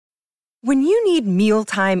When you need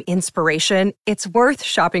mealtime inspiration, it's worth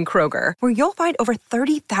shopping Kroger, where you'll find over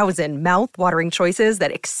 30,000 mouth-watering choices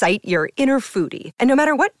that excite your inner foodie. And no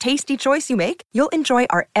matter what tasty choice you make, you'll enjoy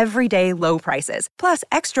our everyday low prices, plus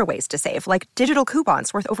extra ways to save, like digital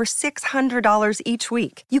coupons worth over $600 each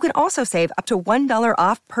week. You can also save up to $1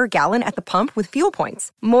 off per gallon at the pump with fuel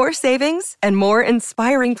points. More savings and more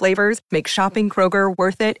inspiring flavors make shopping Kroger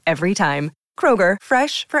worth it every time. Kroger,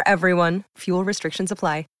 fresh for everyone. Fuel restrictions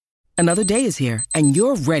apply. Another day is here, and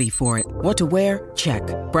you're ready for it. What to wear? Check.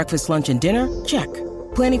 Breakfast, lunch, and dinner? Check.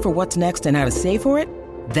 Planning for what's next and how to save for it?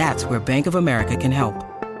 That's where Bank of America can help.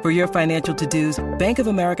 For your financial to-dos, Bank of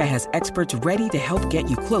America has experts ready to help get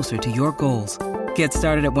you closer to your goals. Get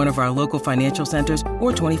started at one of our local financial centers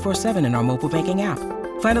or 24/7 in our mobile banking app.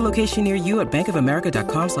 Find a location near you at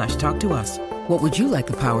bankofamerica.com/talktous. What would you like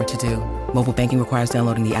the power to do? Mobile banking requires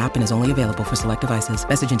downloading the app and is only available for select devices.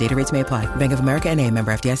 Message and data rates may apply. Bank of America N.A.,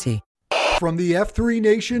 member FDIC. From the F3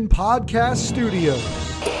 Nation podcast studios.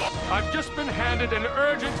 I've just been handed an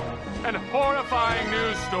urgent and horrifying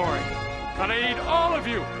news story. And I need all of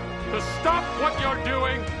you to stop what you're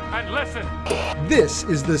doing and listen. This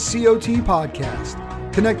is the COT podcast,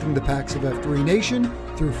 connecting the PAX of F3 Nation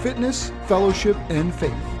through fitness, fellowship, and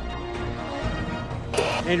faith.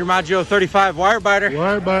 Andrew Maggio, 35, Wirebiter.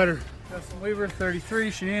 Wirebiter. Justin Weaver,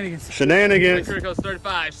 33, Shenanigans. Shenanigans. Rico's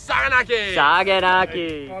 35, Saganaki.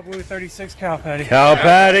 Saganaki. Bob Blue, 36, Cal Patty. Cal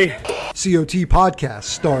Patty. COT podcast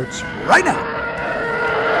starts right now.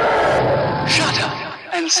 Shut up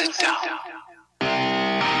and sit down.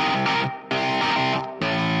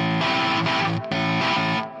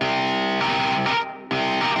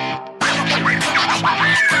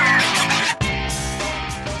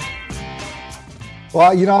 Well,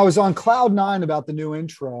 I was on cloud nine about the new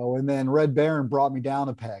intro, and then Red Baron brought me down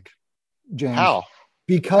a peg, James. How?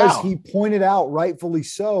 Because he pointed out, rightfully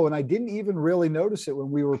so, and I didn't even really notice it when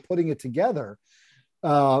we were putting it together.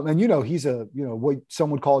 And, he's what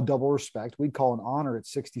some would call a double respect. We'd call an honor at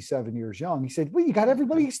 67 years young. He said, well, you got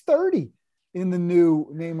everybody who's 30 in the new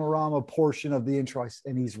Name-A-Rama portion of the intro.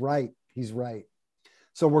 And he's right. He's right.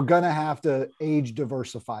 So we're going to have to age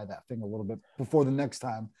diversify that thing a little bit before the next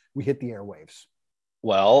time we hit the airwaves.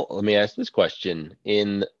 Well, let me ask this question.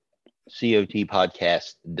 In COT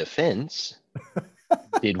podcast defense,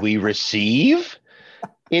 did we receive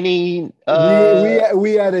any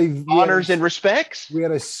we had honors and respects? We had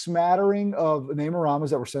a smattering of Name-A-Ramas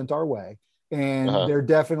that were sent our way, and there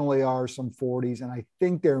definitely are some 40s, and I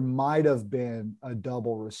think there might have been a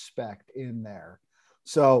double respect in there.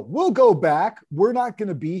 So we'll go back. We're not going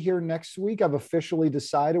to be here next week. I've officially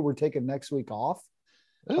decided we're taking next week off.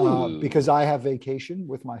 Because I have vacation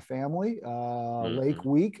with my family, Lake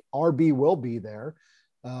Week. RB will be there,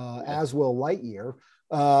 as will Lightyear.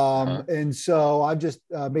 And so I've just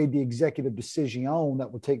made the executive decision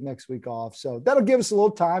that we'll take next week off. So that'll give us a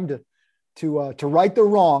little time to right the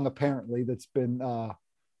wrong, apparently, that's been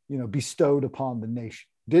bestowed upon the nation.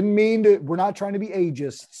 Didn't mean to. We're not trying to be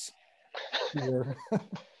ageists here.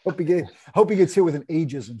 Hope he gets hit with an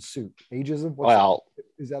ageism suit. Ageism?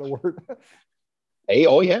 Is that a word?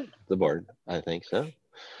 Oh yeah, the board. I think so.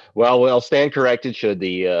 Well, I'll stand corrected should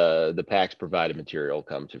the PAX provided material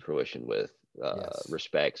come to fruition with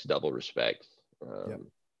respects, double respects.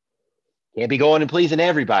 Can't be going and pleasing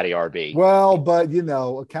everybody, RB. Well, but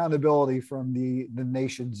accountability from the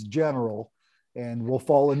nation's general, and we'll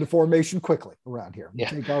fall into formation quickly around here. We'll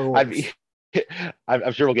take our orders.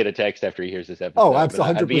 I'm sure we'll get a text after he hears this episode. Oh,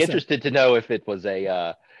 absolutely. I'd be interested to know if it was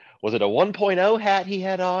was it a 1.0 hat he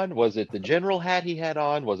had on? Was it the general hat he had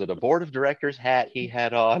on? Was it a board of directors hat he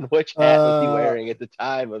had on? Which hat was he wearing at the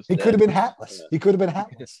time of? He could have been hatless.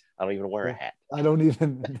 I don't even wear a hat. I don't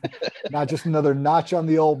even. Not just another notch on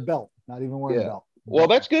the old belt. Not even wearing a belt. Well,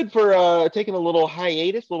 that's good for taking a little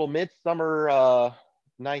hiatus, little midsummer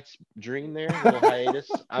night's dream there. Little hiatus.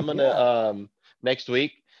 I'm gonna next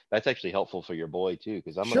week. That's actually helpful for your boy too,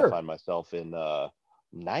 because I'm gonna find myself in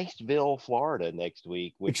Niceville, Florida next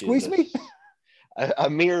week, which is a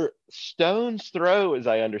mere stone's throw, as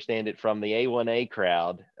I understand it, from the A1A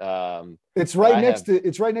crowd. It's right next to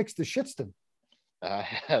Shitston. I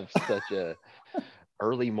have such a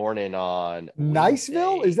early morning on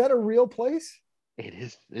Niceville. Wednesday. Is that a real place? It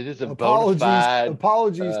is. It is a apologies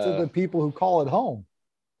to the people who call it home.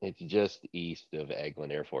 It's just east of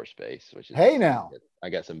Eglin Air Force Base, which is I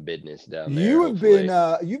got some business down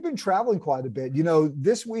there. You've been traveling quite a bit.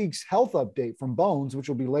 This week's health update from Bones, which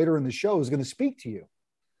will be later in the show, is going to speak to you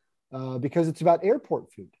because it's about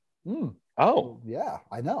airport food. Oh, yeah,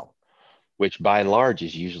 I know. Which by and large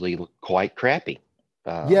is usually quite crappy.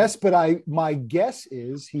 Yes, but my guess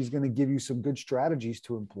is he's going to give you some good strategies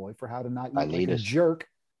to employ for how to not eat like a jerk.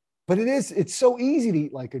 But it's so easy to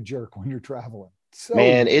eat like a jerk when you're traveling. So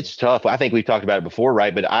man, easy. it's tough. I think we've talked about it before,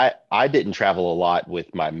 right? But I didn't travel a lot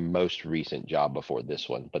with my most recent job before this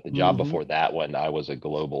one. But the job before that one, I was a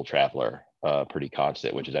global traveler, pretty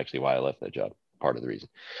constant, which is actually why I left that job. Part of the reason.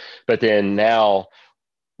 But then now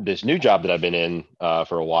this new job that I've been in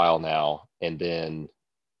for a while now, and then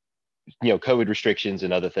COVID restrictions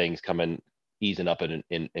and other things easing up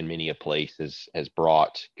in many a place has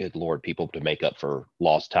brought, good Lord, people to make up for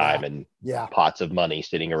lost time and pots of money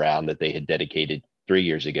sitting around that they had dedicated 3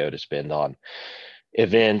 years ago to spend on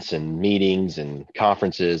events and meetings and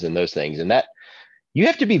conferences and those things. And that you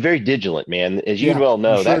have to be very vigilant, man. As you well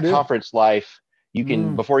know, that conference life, you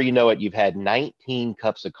can, before you know it, you've had 19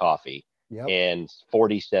 cups of coffee and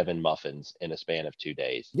 47 muffins in a span of 2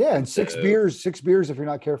 days. Yeah. And six beers if you're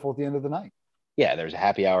not careful at the end of the night. Yeah, there's a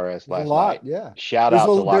happy hour last night. Yeah. Shout out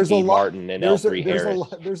to Lockheed Martin and L3 Harris.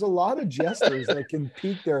 There's a lot of jesters that can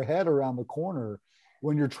peek their head around the corner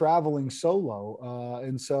when you're traveling solo.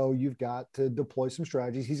 And so you've got to deploy some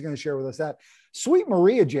strategies. He's going to share with us that. Sweet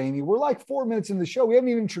Maria, Jamie, we're like 4 minutes in the show. We haven't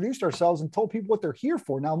even introduced ourselves and told people what they're here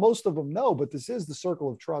for. Now, most of them know, but this is the Circle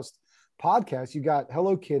of Trust podcast. You got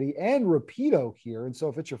Hello Kitty and Rapido here. And so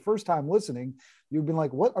if it's your first time listening, you've been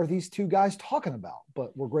like, what are these two guys talking about?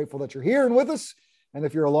 But we're grateful that you're here and with us. And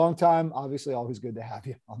if you're a long time, obviously always good to have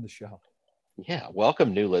you on the show. Yeah.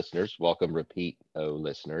 Welcome new listeners. Welcome repeat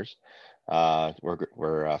listeners.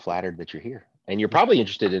 We're flattered that you're here. And you're probably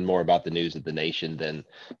interested in more about the news of the nation than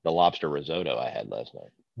the lobster risotto I had last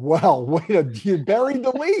night. Well, you buried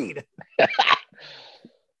the lead.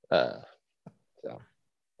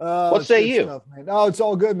 What say you? Stuff, man. No, it's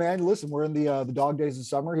all good, man. Listen, we're in the dog days of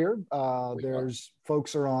summer here.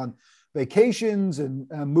 Folks are on vacations and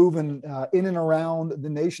moving in and around the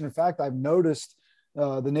nation. In fact, I've noticed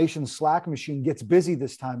the nation's Slack machine gets busy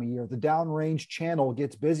this time of year. The downrange channel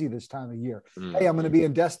gets busy this time of year. Hey, I'm going to be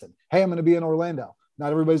in Destin. Hey, I'm going to be in Orlando.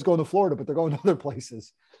 Not everybody's going to Florida, but they're going to other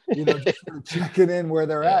places, just checking in where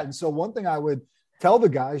they're at. And so one thing I would tell the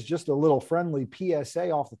guys, just a little friendly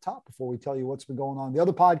PSA off the top before we tell you what's been going on. The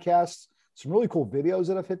other podcasts, some really cool videos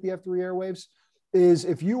that have hit the F3 airwaves, is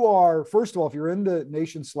if you're in the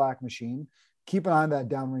nation Slack machine, keep an eye on that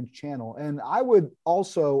downrange channel. And I would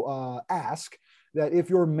also ask that if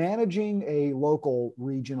you're managing a local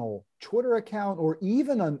regional Twitter account or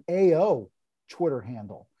even an AO Twitter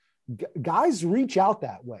handle, guys reach out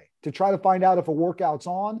that way to try to find out if a workout's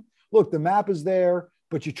on. Look, the map is there,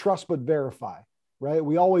 but you trust but verify. Right?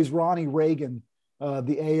 We always Ronnie Reagan,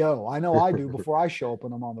 the AO. I know I do before I show up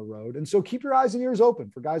when I'm on the road. And so keep your eyes and ears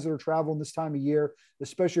open for guys that are traveling this time of year,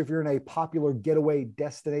 especially if you're in a popular getaway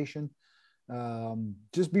destination.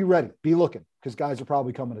 Just be ready, be looking, because guys are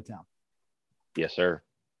probably coming to town. Yes, sir.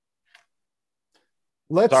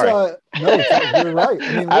 You're right.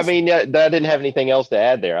 I mean, that didn't have anything else to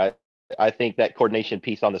add there. I think that coordination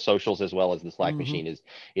piece on the socials as well as the Slack machine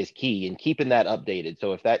is key, and keeping that updated.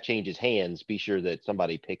 So if that changes hands, be sure that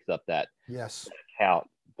somebody picks up that account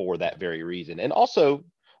for that very reason. And also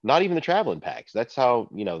not even the traveling packs. That's how,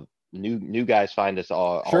 new guys find us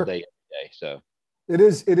all day, every day. So it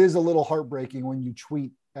is a little heartbreaking when you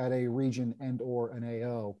tweet at a region and or an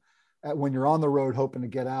AO when you're on the road hoping to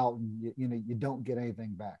get out and you don't get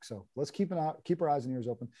anything back. So let's keep our eyes and ears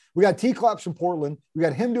open. We got T-Claps from Portland. We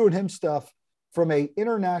got him doing him stuff from a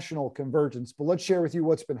international convergence, but let's share with you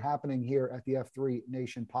what's been happening here at the F3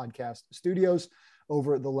 Nation podcast studios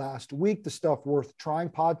over the last week. The Stuff Worth Trying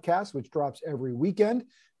podcast, which drops every weekend.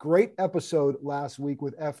 Great episode last week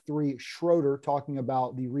with F3 Schroeder talking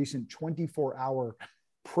about the recent 24-hour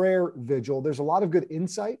prayer vigil. There's a lot of good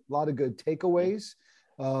insight, a lot of good takeaways,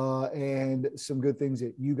 and some good things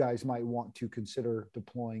that you guys might want to consider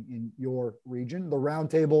deploying in your region. The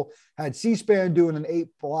roundtable had C-SPAN doing an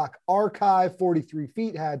 8-block archive. 43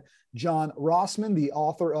 Feet had John Rossman, the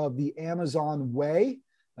author of The Amazon Way,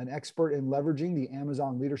 an expert in leveraging the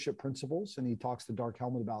Amazon leadership principles, and he talks to Dark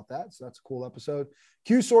Helmet about that. So that's a cool episode.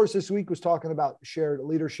 Q-Source this week was talking about shared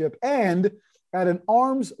leadership, and at an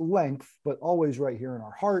arm's length, but always right here in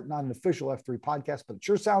our heart, not an official F3 podcast, but it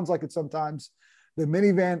sure sounds like it sometimes. The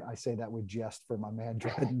Minivan, I say that with jest for my man,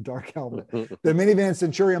 Dryden Dark Helmet. The Minivan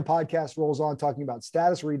Centurion podcast rolls on talking about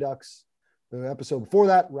status redux. The episode before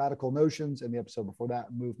that, Radical Notions, and the episode before that,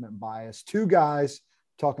 Movement Bias. Two guys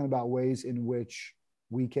talking about ways in which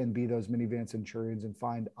we can be those Minivan Centurions and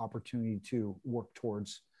find opportunity to work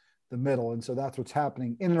towards the middle. And so that's what's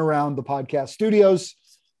happening in and around the podcast studios.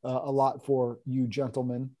 A lot for you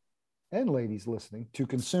gentlemen and ladies listening to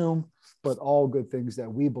consume, but all good things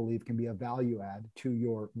that we believe can be a value add to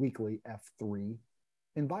your weekly F3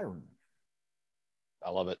 environment. I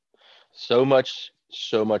love it. So much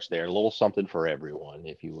there. A little something for everyone,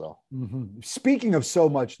 if you will. Mm-hmm. Speaking of so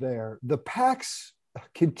much there, the packs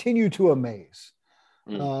continue to amaze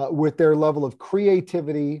with their level of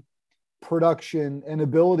creativity, production, and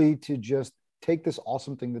ability to just take this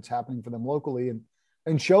awesome thing that's happening for them locally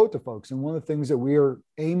and show it to folks. And one of the things that we are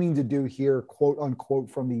aiming to do here, quote unquote,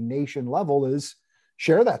 from the nation level is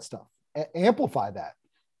share that stuff, amplify that,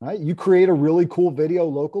 right? You create a really cool video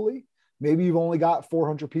locally. Maybe you've only got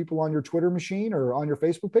 400 people on your Twitter machine or on your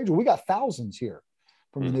Facebook page. Well, we got thousands here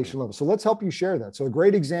from the nation level. So let's help you share that. So a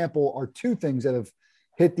great example are two things that have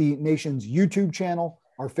hit the nation's YouTube channel,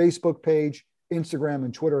 our Facebook page, Instagram,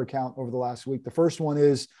 and Twitter account over the last week. The first one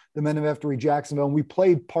is the Men of F3 Jacksonville. And we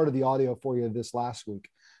played part of the audio for you this last week.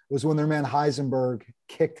 It was when their man Heisenberg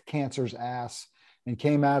kicked cancer's ass and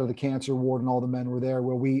came out of the cancer ward, and all the men were there,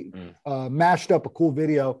 where we mashed up a cool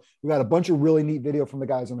video. We got a bunch of really neat video from the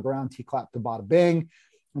guys on the ground, T-Clap to Bada Bing,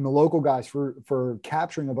 and the local guys for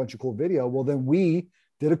capturing a bunch of cool video. Well, then we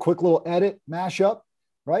did a quick little edit, mash up,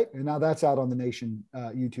 right? And now that's out on the Nation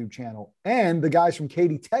YouTube channel. And the guys from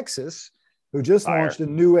Katy, Texas, who just launched a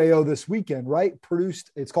new AO this weekend, right?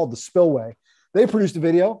 It's called The Spillway. They produced a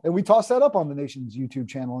video, and we tossed that up on the Nation's YouTube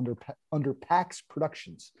channel under PAX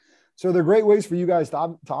Productions. So they're great ways for you guys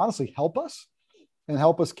to honestly help us and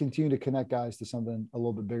help us continue to connect guys to something a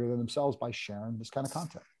little bit bigger than themselves by sharing this kind of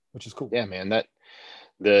content, which is cool. Yeah, man, that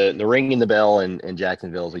the ringing the bell in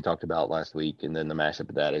Jacksonville, as we talked about last week, and then the mashup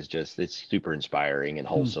of that is just, it's super inspiring and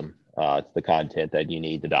wholesome. It's the content that you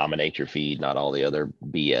need to dominate your feed, not all the other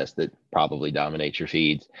BS that probably dominates your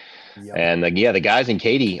feeds. Yep. And the guys in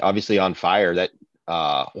Katy, obviously on fire. That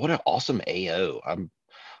what an awesome AO.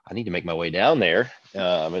 I need to make my way down there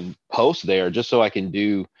and post there just so I can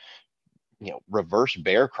do, reverse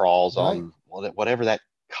bear crawls on whatever that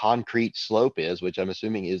concrete slope is, which I'm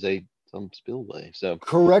assuming is some spillway. So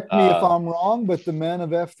correct me if I'm wrong, but the Men of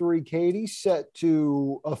F3 Katy set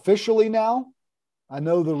to officially now. I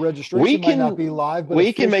know the registration might not be live, but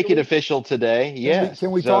we can make it official today. Yes.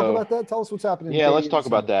 Can we talk about that? Tell us what's happening. Yeah, let's talk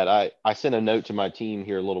about that. I sent a note to my team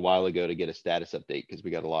here a little while ago to get a status update because we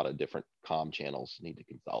got a lot of different comm channels need to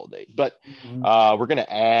consolidate. But we're going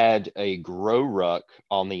to add a grow ruck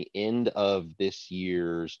on the end of this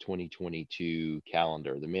year's 2022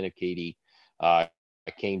 calendar. The Men of Katy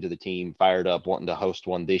I came to the team fired up, wanting to host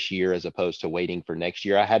one this year as opposed to waiting for next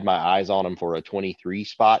year. I had my eyes on them for a 23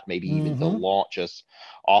 spot, maybe even to launch us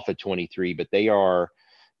off at 23, but they are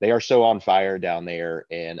so on fire down there,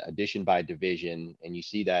 and addition by division. And you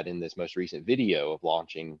see that in this most recent video of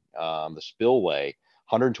launching the Spillway.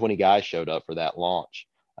 120 guys showed up for that launch.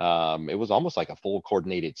 It was almost like a full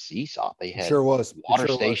coordinated seesaw. They had water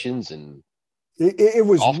stations and it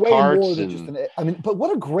was way more than just but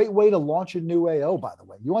what a great way to launch a new AO, by the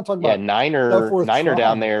way. You want to talk about Niner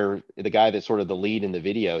down there, the guy that's sort of the lead in the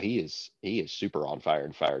video, he is super on fire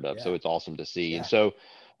and fired up. Yeah. So it's awesome to see. Yeah. And so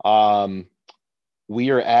we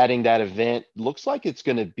are adding that event. Looks like it's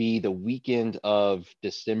going to be the weekend of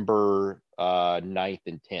December 9th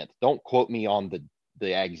and 10th. Don't quote me on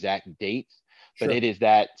the exact dates, but it is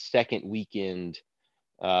that second weekend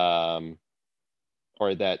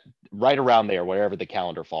or that right around there, wherever the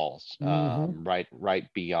calendar falls, right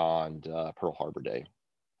beyond Pearl Harbor Day.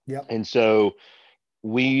 Yeah. And so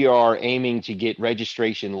we are aiming to get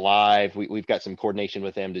registration live. We've got some coordination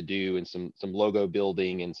with them to do, and some logo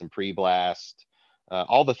building and some pre-blast,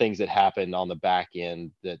 all the things that happen on the back end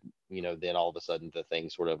that, then all of a sudden the thing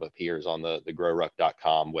sort of appears on the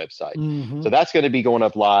growruck.com website. So that's going to be going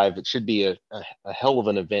up live. It should be a hell of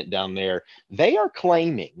an event down there. They are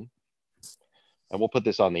claiming, and we'll put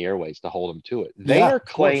this on the airways to hold them to it. They are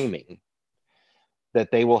claiming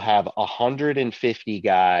that they will have 150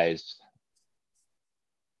 guys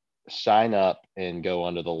sign up and go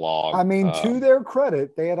under the log. I mean, to their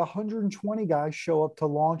credit, they had 120 guys show up to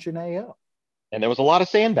launch an AO. And there was a lot of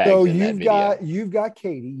sandbags. So you've got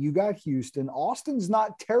Katy, you got Houston. Austin's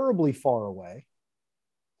not terribly far away.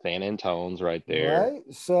 San Antonio's right there. Right.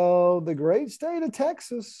 So the great state of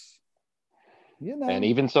Texas. And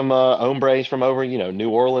even some hombres from over, New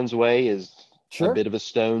Orleans way is a bit of a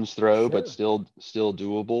stone's throw, but still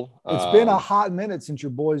doable. It's been a hot minute since your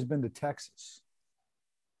boy's been to Texas.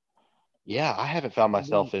 Yeah, I haven't found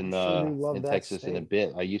myself in Texas in a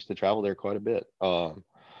bit. I used to travel there quite a bit.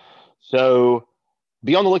 So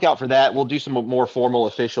be on the lookout for that. We'll do some more formal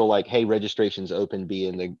official, like, hey, registration's open, be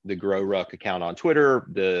in the Grow Ruck account on Twitter,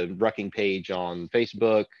 the Rucking page on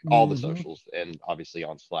Facebook, all the socials, and obviously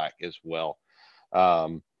on Slack as well.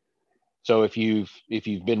 So if you've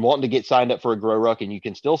been wanting to get signed up for a Grow Ruck, and you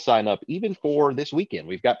can still sign up even for this weekend,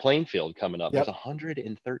 we've got Plainfield coming up. Yep. There's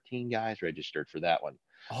 113 guys registered for that one.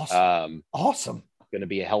 Awesome. Awesome. Going to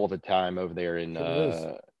be a hell of a time over there in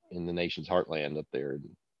the nation's heartland up there.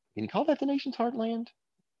 Can you call that the nation's heartland?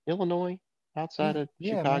 Illinois, outside of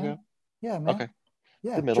Chicago? Man. Yeah, man. Okay.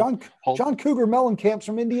 Yeah, John Cougar Mellencamp's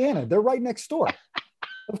from Indiana. They're right next door.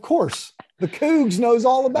 Of course. The Cougs knows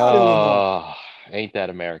all about Illinois. Ain't that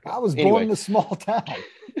America? I was born in a small town.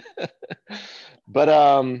 But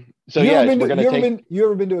so you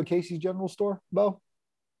ever been to a Casey's General Store, Bo?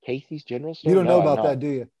 Casey's General Store? You don't know about that, do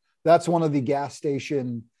you? That's one of the gas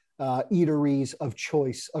station eateries of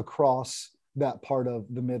choice across that part of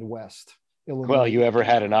the Midwest. Illinois. Well, you ever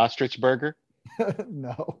had an ostrich burger?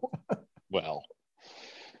 No. Well,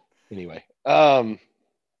 anyway,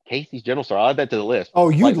 Casey's General Store. I'll add that to the list. Oh,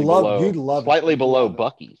 you'd love slightly below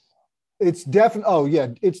Buc-ee's. It's definitely. Oh, yeah.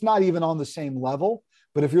 It's not even on the same level.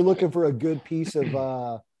 But if you're looking for a good piece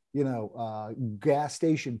of, gas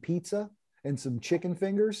station pizza and some chicken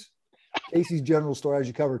fingers, Casey's General Store has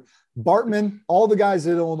you covered. Bartman, all the guys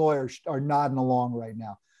in Illinois are nodding along right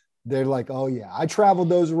now. They're like, oh yeah, I traveled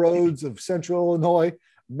those roads of Central Illinois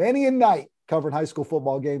many a night covering high school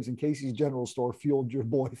football games, and Casey's General Store fueled your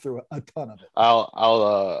boy through a ton of it.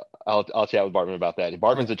 I'll chat with Bartman about that.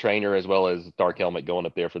 Bartman's a trainer as well as Dark Helmet going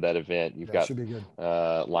up there for that event. You've got should be good.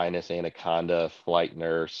 Linus Anaconda, Flight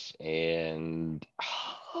Nurse, and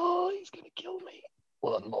he's gonna kill me.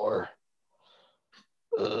 One more.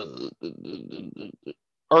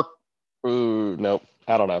 Nope.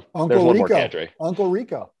 I don't know. There's one more cadre. Uncle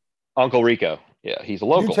Rico. Yeah, he's a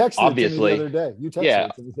local. You texted obviously. me the other day.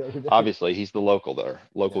 The other day. Obviously, he's the local there,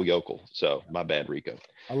 local yokel. So my bad, Rico.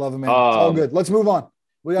 I love him, man. It's all good. Let's move on.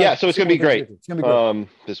 So it's going to be great. It's going to be great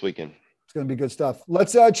this weekend. It's going to be good stuff.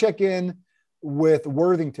 Let's check in with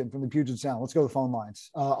Worthington from the Puget Sound. Let's go to the phone lines.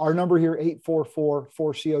 Our number here,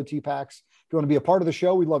 844-4COT-PACS. If you want to be a part of the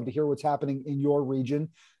show, we'd love to hear what's happening in your region.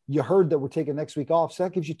 You heard that we're taking next week off, so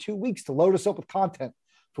that gives you 2 weeks to load us up with content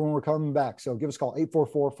for when we're coming back. So give us a call,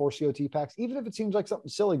 844-4COT-PACS, even if it seems like something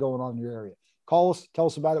silly going on in your area. Call us, tell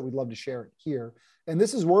us about it. We'd love to share it here. And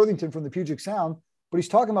this is Worthington from the Puget Sound, but he's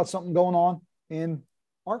talking about something going on in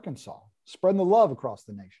Arkansas, spreading the love across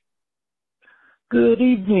the nation. Good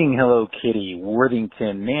evening. Hello, Kitty.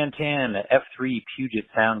 Worthington, Nantan, F3 Puget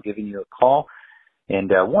Sound giving you a call.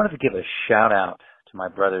 And I wanted to give a shout out to my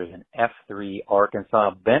brothers in F3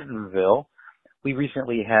 Arkansas, Bentonville. We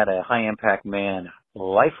recently had a high impact man,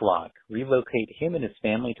 LifeLock, relocate him and his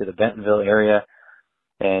family to the Bentonville area.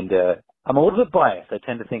 And I'm a little bit biased. I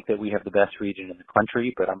tend to think that we have the best region in the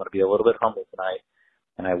country, but I'm going to be a little bit humble tonight.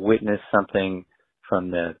 And I witnessed something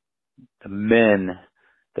from the men,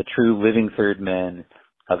 the true living third men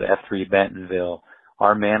of F3 Bentonville.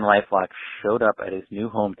 Our man LifeLock showed up at his new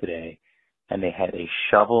home today, and they had a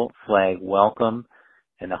shovel flag welcome.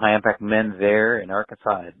 And the high impact men there in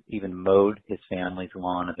Arkansas had even mowed his family's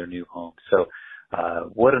lawn at their new home. So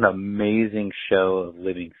what an amazing show of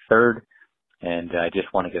living third. And I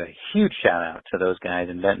just want to give a huge shout out to those guys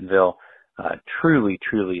in Bentonville. Truly,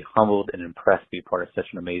 truly humbled and impressed to be part of such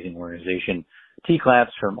an amazing organization.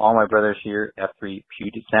 T-claps from all my brothers here, F3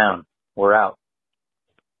 Puget Sound. We're out.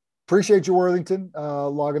 Appreciate you, Worthington,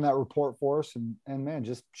 logging that report for us. And man,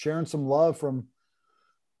 just sharing some love from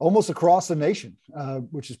almost across the nation,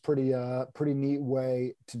 which is pretty neat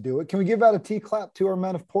way to do it. Can we give out a T-clap to our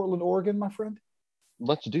men of Portland, Oregon, my friend?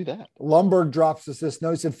 Let's do that. Lumberg drops us this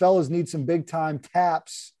note. He said, fellas need some big time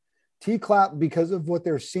taps. T-clap because of what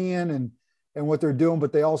they're seeing and what they're doing,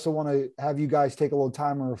 but they also want to have you guys take a little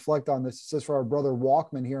time and reflect on this. It says for our brother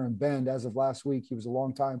Walkman here in Bend, as of last week, he was a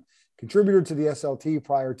longtime contributor to the SLT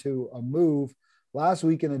prior to a move. Last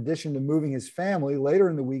week, in addition to moving his family, later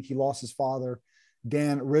in the week, he lost his father,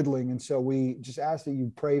 Dan Ridling. And so we just ask that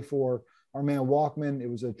you pray for our man Walkman. It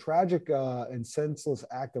was a tragic and senseless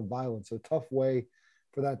act of violence, a tough way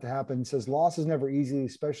for that to happen. It says loss is never easy,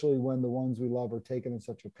 especially when the ones we love are taken in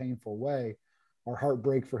such a painful way. Our heart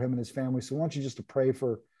breaks for him and his family. So I want you just to pray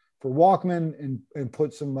for Walkman and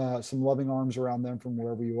put some loving arms around them from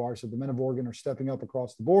wherever you are. So the men of Oregon are stepping up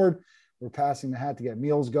across the board. We're passing the hat to get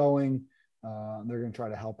meals going. They're going to try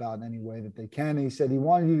to help out in any way that they can. And he said he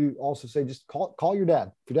wanted you to also say, just call your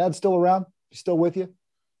dad. If your dad's still around, he's still with you,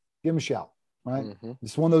 give him a shout, right? Mm-hmm.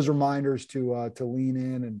 It's one of those reminders to lean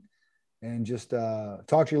in and just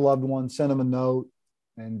talk to your loved one, send them a note,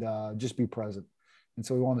 and just be present. And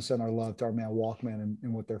so we want to send our love to our man Walkman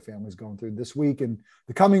and what their family's going through this week and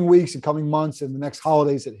the coming weeks and coming months and the next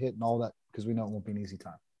holidays that hit and all that, because we know it won't be an easy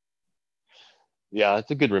time. Yeah, it's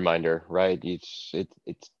a good reminder, right? It's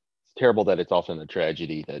terrible that it's often a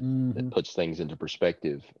tragedy that puts things into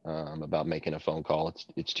perspective about making a phone call.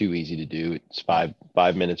 It's too easy to do. It's 5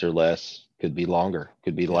 minutes or less, could be longer,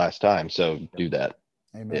 could be the last time. So do that.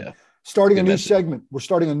 Amen. Yeah. Starting a new segment. We're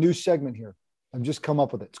starting a new segment here. I've just come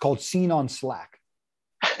up with it. It's called Scene on Slack.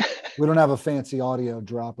 We don't have a fancy audio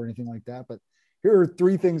drop or anything like that, but here are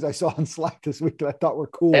 3 things I saw on Slack this week that I thought were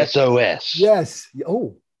cool. SOS. Yes.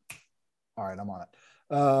 Oh, all right. I'm on it.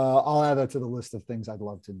 I'll add that to the list of things I'd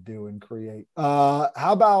love to do and create. How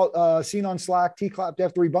about Scene on Slack, T-clapped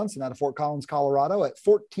F3 Bunsen out of Fort Collins, Colorado at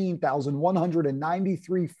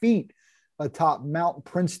 14,193 feet atop Mount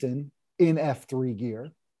Princeton in F3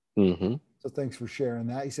 gear. Mm-hmm. So thanks for sharing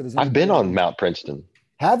that. He said, I've been on Mount Princeton.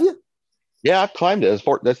 Have you? Yeah, I've climbed it.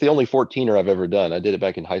 That's the only 14er I've ever done. I did it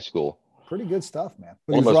back in high school. Pretty good stuff, man.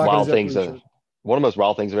 One of the most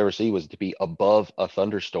wild things I've ever seen was to be above a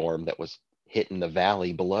thunderstorm that was hitting the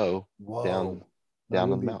valley below. Whoa.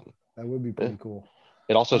 down on the mountain. That would be pretty cool.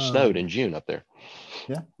 It also snowed in June up there.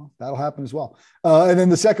 Yeah, well, that'll happen as well. And then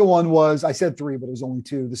the second one was, I said 3, but it was only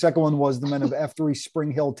 2. The second one was the men of F3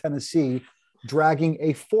 Spring Hill, Tennessee, dragging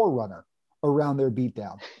a 4Runner around their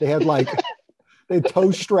beatdown. They had they had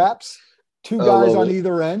toe straps, 2 guys on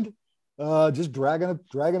either end, just dragging an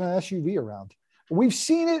SUV around. We've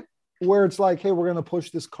seen it where it's like, hey, we're going to push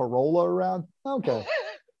this Corolla around. Okay.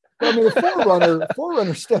 But I mean, a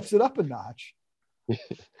 4Runner steps it up a notch.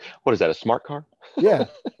 What is that, a smart car? Yeah.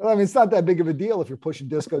 Well, I mean, it's not that big of a deal if you're pushing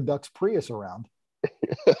Disco Duck's Prius around.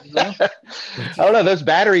 You know? I don't know. Those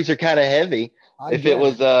batteries are kind of heavy. If it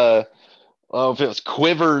was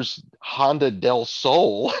Quiver's Honda Del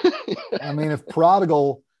Sol. I mean, if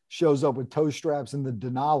Prodigal shows up with toe straps in the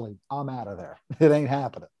Denali, I'm out of there. It ain't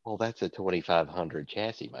happening. Well, that's a 2500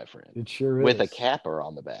 chassis, my friend. It sure is. With a capper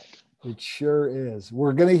on the back. It sure is.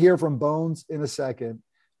 We're going to hear from Bones in a second,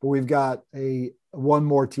 but we've got one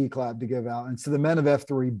more T-clap to give out. And to the men of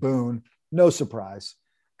F3 Boone, no surprise.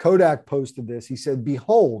 Kodak posted this. He said,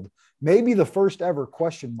 behold, maybe the first ever ?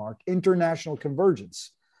 International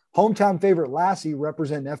convergence. Hometown favorite Lassie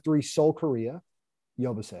representing F3 Seoul, Korea,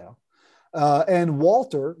 Yobaseo, and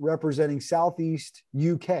Walter representing Southeast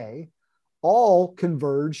UK, all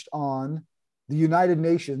converged on the United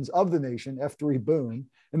Nations of the nation, F3 Boone.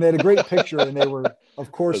 And they had a great picture, and they were, of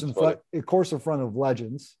course, in front of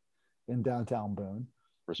Legends in downtown Boone.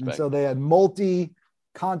 Respect. And so they had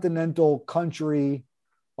multi-continental country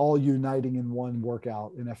all uniting in one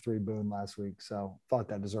workout in F3 Boone last week. So thought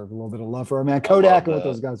that deserved a little bit of love for our man Kodak and what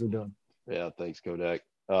those guys are doing. Yeah, thanks, Kodak.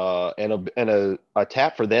 And a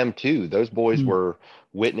tap for them too. Those boys were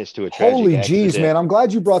witness to a tragic Holy accident. geez, man! I'm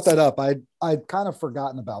glad you brought that up. I'd kind of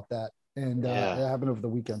forgotten about that, and it happened over the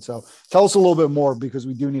weekend. So tell us a little bit more, because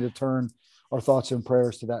we do need to turn our thoughts and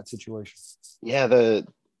prayers to that situation. Yeah,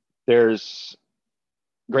 there's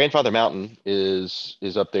Grandfather Mountain is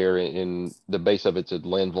up there in the base of it's at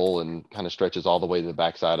Linville and kind of stretches all the way to the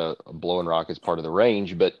backside of Blowing Rock as part of the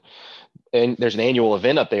range. And there's an annual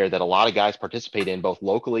event up there that a lot of guys participate in, both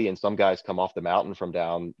locally, and some guys come off the mountain from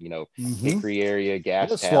down, Hickory area,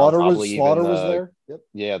 Gastown. Slaughter was there. Yep.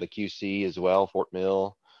 Yeah, the QC as well, Fort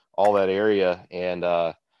Mill, all that area. And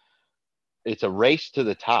it's a race to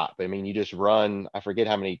the top. I mean, you just run, I forget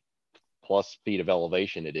how many plus feet of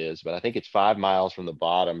elevation it is, but I think it's 5 miles from the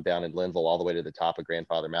bottom down in Linville all the way to the top of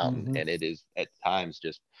Grandfather Mountain. And it is at times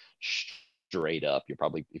just straight up. You're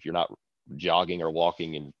probably, if you're not jogging or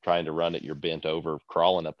walking and trying to run it, you're bent over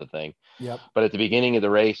crawling up the thing. Yep. But at the beginning of the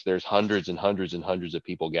race, there's hundreds and hundreds and hundreds of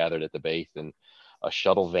people gathered at the base, and a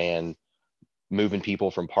shuttle van moving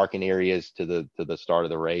people from parking areas to the start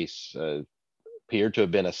of the race appeared to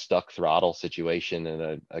have been a stuck throttle situation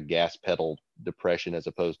and a gas pedal depression as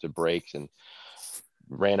opposed to brakes, and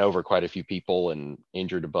ran over quite a few people and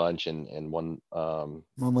injured a bunch, and one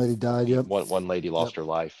lady died. Yep. One lady lost her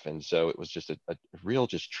life. And so it was just a real,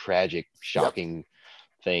 just tragic, shocking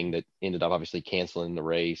thing that ended up obviously canceling the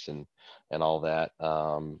race and all that.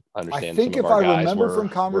 I think if I remember from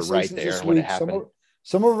conversations right this week,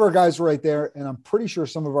 some of our guys were right there, and I'm pretty sure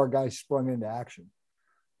some of our guys sprung into action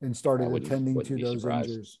and started attending to those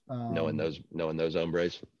injuries. Knowing those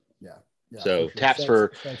hombres. Yeah. So sure. taps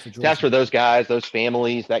for those guys, those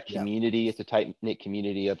families, that community. It's a tight knit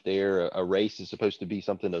community up there. A race is supposed to be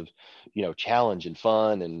something of, challenge and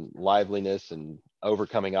fun and liveliness and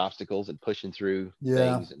overcoming obstacles and pushing through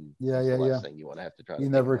things. And the last thing you want to have to try. You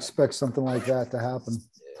never expect something like that to happen,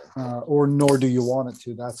 or nor do you want it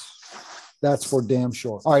to. That's for damn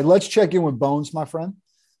sure. All right, let's check in with Bones, my friend,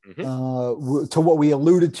 to what we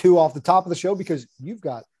alluded to off the top of the show, because you've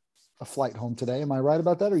got a flight home today. Am I right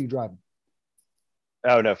about that? Or are you driving?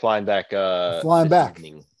 Oh no, flying back. Flying back.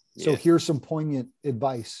 Evening. So here's some poignant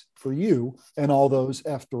advice for you and all those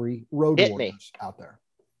F3 road warriors out there.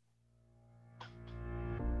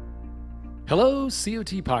 Hello,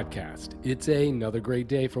 COT Podcast. It's another great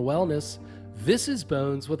day for wellness. This is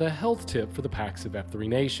Bones with a health tip for the PAX of F3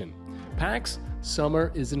 Nation. PAX,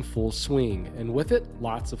 summer is in full swing, and with it,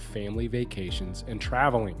 lots of family vacations and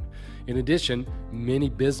traveling. In addition, many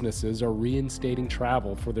businesses are reinstating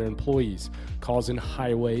travel for their employees, causing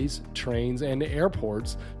highways, trains, and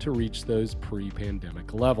airports to reach those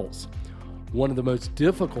pre-pandemic levels. One of the most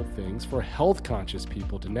difficult things for health-conscious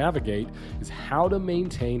people to navigate is how to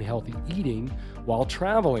maintain healthy eating while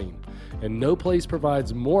traveling, and no place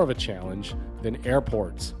provides more of a challenge than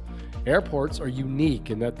airports. Airports are unique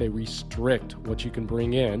in that they restrict what you can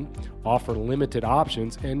bring in, offer limited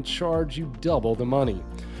options, and charge you double the money.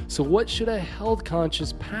 So what should a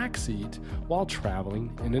health-conscious PAX eat while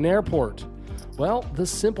traveling in an airport? Well, the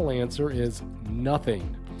simple answer is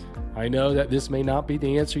nothing. I know that this may not be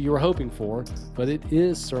the answer you were hoping for, but it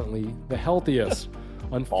is certainly the healthiest.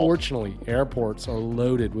 Unfortunately, airports are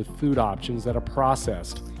loaded with food options that are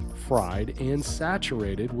processed, fried, and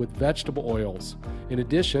saturated with vegetable oils. In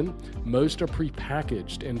addition, most are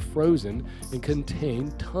prepackaged and frozen and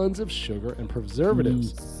contain tons of sugar and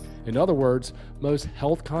preservatives. In other words, most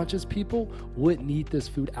health-conscious people wouldn't eat this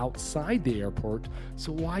food outside the airport,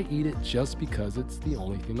 so why eat it just because it's the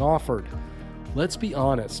only thing offered? Let's be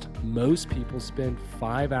honest, most people spend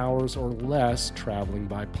 5 hours or less traveling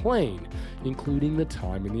by plane, including the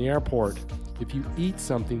time in the airport. If you eat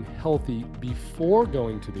something healthy before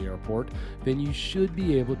going to the airport, then you should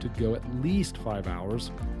be able to go at least 5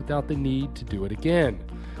 hours without the need to do it again.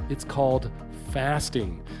 It's called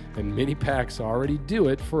fasting, and many PAX already do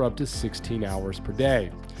it for up to 16 hours per day.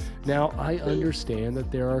 Now, I understand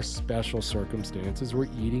that there are special circumstances where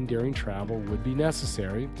eating during travel would be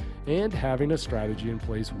necessary, and having a strategy in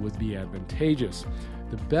place would be advantageous.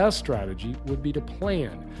 The best strategy would be to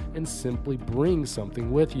plan and simply bring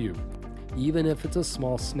something with you. Even if it's a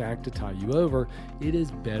small snack to tie you over, it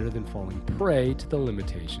is better than falling prey to the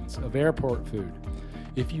limitations of airport food.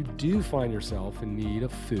 If you do find yourself in need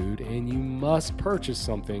of food and you must purchase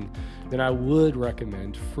something, then I would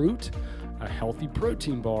recommend fruit, a healthy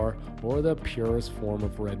protein bar, or the purest form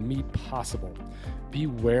of red meat possible. Be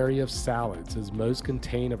wary of salads, as most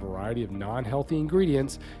contain a variety of non-healthy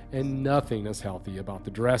ingredients and nothing is healthy about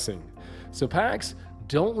the dressing. So PAX,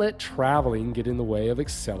 don't let traveling get in the way of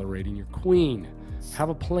accelerating your queen. Have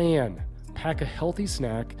a plan, pack a healthy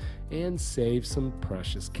snack, and save some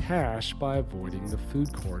precious cash by avoiding the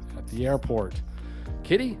food court at the airport.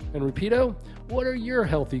 Kitty and Rapido, what are your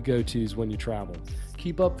healthy go-tos when you travel?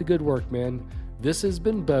 Keep up the good work, man. This has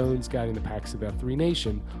been Bones guiding the PAX of F3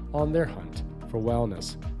 Nation on their hunt for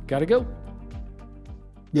wellness. Gotta go.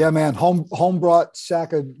 Yeah, man. Home brought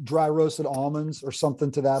sack of dry roasted almonds or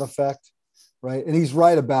something to that effect, right? And he's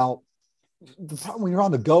right about the problem when you're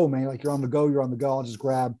on the go, man. Like you're on the go. I'll just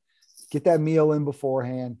get that meal in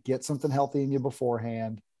beforehand, get something healthy in you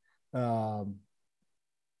beforehand, and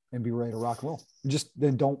be ready to rock and roll. Just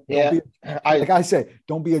then don't be a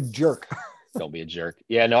jerk. Don't be a jerk.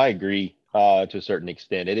 Yeah, no, I agree to a certain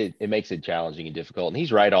extent. It makes it challenging and difficult. And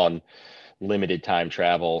he's right on limited time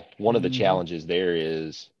travel. One of the challenges there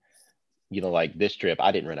is, like this trip,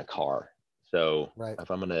 I didn't rent a car. So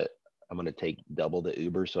if I'm gonna take double the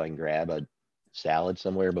Uber so I can grab a salad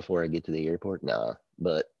somewhere before I get to the airport, nah.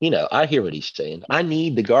 But I hear what he's saying. I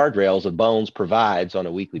need the guardrails that Bones provides on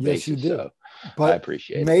a weekly basis. You do. So but I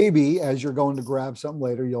appreciate maybe it. As you're going to grab something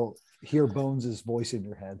later, you'll hear Bones's voice in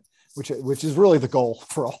your head, which is really the goal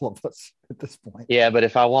for all of us at this point. Yeah, but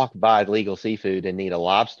if I walk by Legal Seafood and need a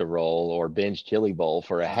lobster roll or Ben's chili bowl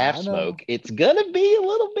for a half smoke, it's gonna be a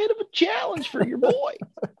little bit of a challenge for your boy.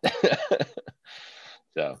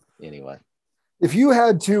 So anyway, if you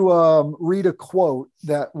had to read a quote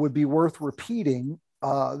that would be worth repeating,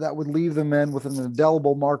 that would leave the men with an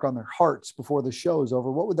indelible mark on their hearts before the show is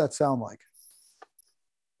over, what would that sound like?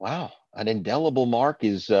 Wow. An indelible mark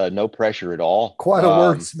is no pressure at all. Quite a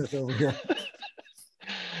wordsmith over here.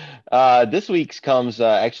 This week's comes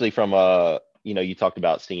actually from you talked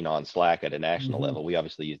about seen on Slack at a national level. We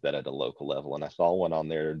obviously use that at a local level. And I saw one on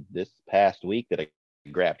there this past week that I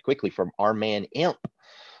grabbed quickly from our man Imp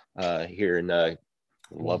here in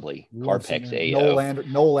lovely Carpex AO.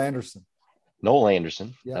 Noel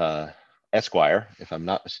Anderson, Esquire, if I'm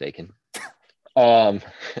not mistaken.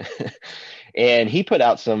 And he put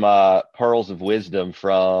out some pearls of wisdom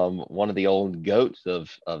from one of the old goats of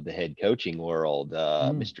the head coaching world,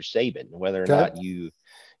 Mr. Saban. Whether or not you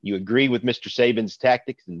agree with Mr. Saban's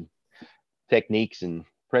tactics and techniques and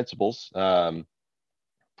principles,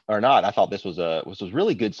 or not, I thought this was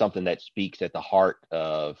really good, something that speaks at the heart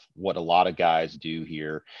of what a lot of guys do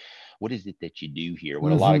here. What is it that you do here?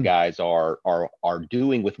 What a lot of guys are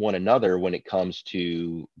doing with one another when it comes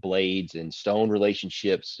to blades and stone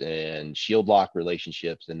relationships and shield lock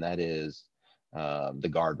relationships, and that is the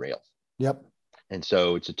guardrails. Yep. And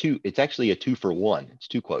so it's actually a 2-for-1. It's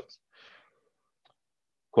 2 quotes.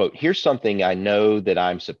 Quote, here's something I know that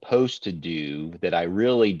I'm supposed to do that I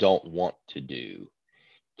really don't want to do.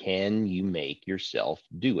 Can you make yourself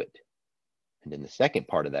do it? And then the second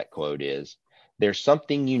part of that quote is, there's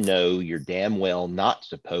something you know you're damn well not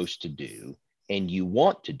supposed to do, and you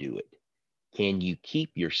want to do it. Can you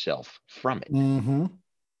keep yourself from it?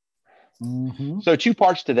 So 2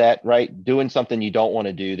 parts to that, right? Doing something you don't want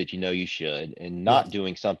to do that you know you should, and not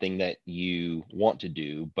doing something that you want to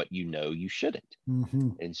do, but you know you shouldn't.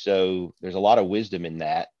 And so there's a lot of wisdom in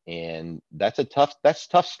that. And that's tough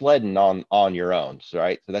sledding on your own,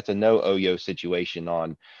 right? So that's a no Oyo situation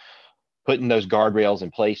on putting those guardrails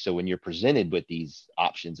in place. So when you're presented with these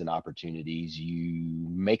options and opportunities, you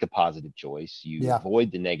make a positive choice, you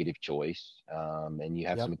avoid the negative choice, and you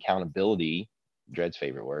have some accountability, Dred's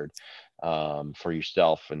favorite word, for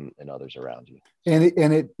yourself and others around you.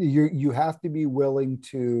 And you have to be willing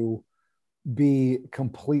to be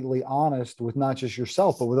completely honest with not just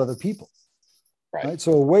yourself, but with other people. Right.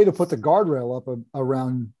 So a way to put the guardrail up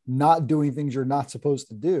around not doing things you're not supposed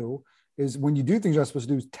to do is, when you do things you're not supposed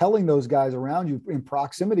to do, is telling those guys around you in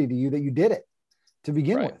proximity to you that you did it to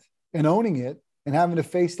begin with, and owning it, and having to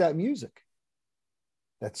face that music,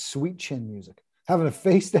 that sweet chin music, having to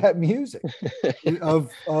face that music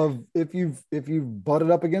of if you've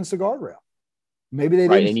butted up against a guardrail. Maybe they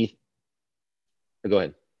didn't. Go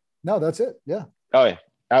ahead. No, that's it. Yeah. Oh yeah.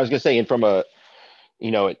 I was going to say, and from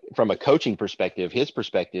a coaching perspective, his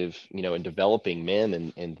perspective, in developing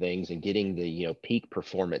men and things, and getting the, peak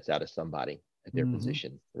performance out of somebody at their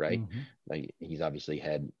position, right? Like, he's obviously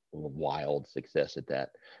had wild success at that.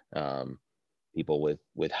 People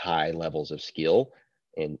with high levels of skill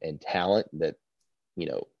and talent that,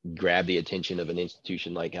 grab the attention of an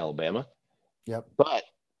institution like Alabama. Yep. But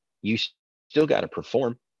you still got to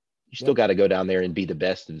perform. You still got to go down there and be the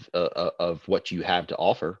best of what you have to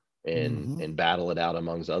offer, and battle it out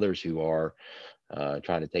amongst others who are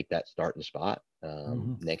trying to take that starting spot.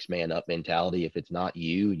 Next man up mentality. If it's not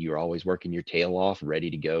you, you're always working your tail off, ready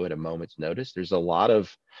to go at a moment's notice. There's a lot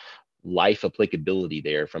of life applicability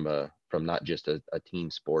there from not just a team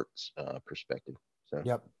sports perspective. So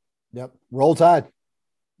Yep. Roll Tide.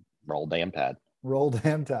 Roll damn Tide. Roll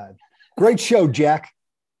damn Tide. Great show, Jack.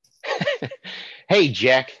 Hey,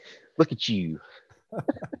 Jack, look at you.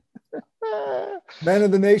 Man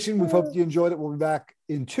of the Nation, we've hoped you enjoyed it. We'll be back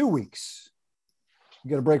in 2 weeks. You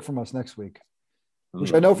get a break from us next week,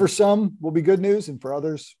 which I know for some will be good news, and for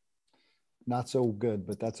others, not so good,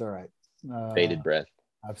 but that's all right. Bated breath.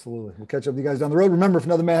 Absolutely. We'll catch up with you guys down the road. Remember, if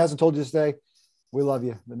another man hasn't told you to stay, we love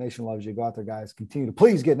you. The nation loves you. Go out there, guys. Continue to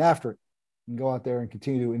please get after it, and go out there and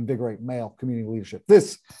continue to invigorate male community leadership.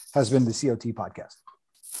 This has been the COT Podcast.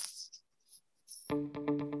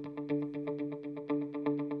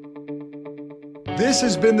 This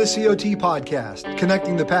has been the COT Podcast,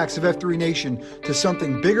 connecting the Pax of F3 Nation to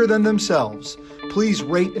something bigger than themselves. Please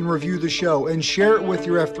rate and review the show and share it with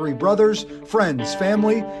your F3 brothers, friends,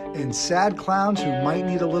 family, and sad clowns who might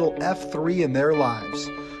need a little F3 in their lives.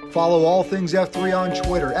 Follow all things F3 on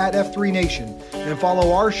Twitter at F3 Nation, and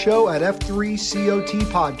follow our show at F3 COT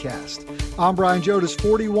Podcast. I'm Brian Jodas,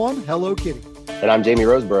 41. Hello, Kitty. And I'm Jamie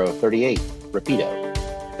Roseborough, 38. Rapido.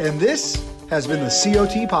 And this has been the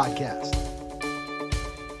COT Podcast.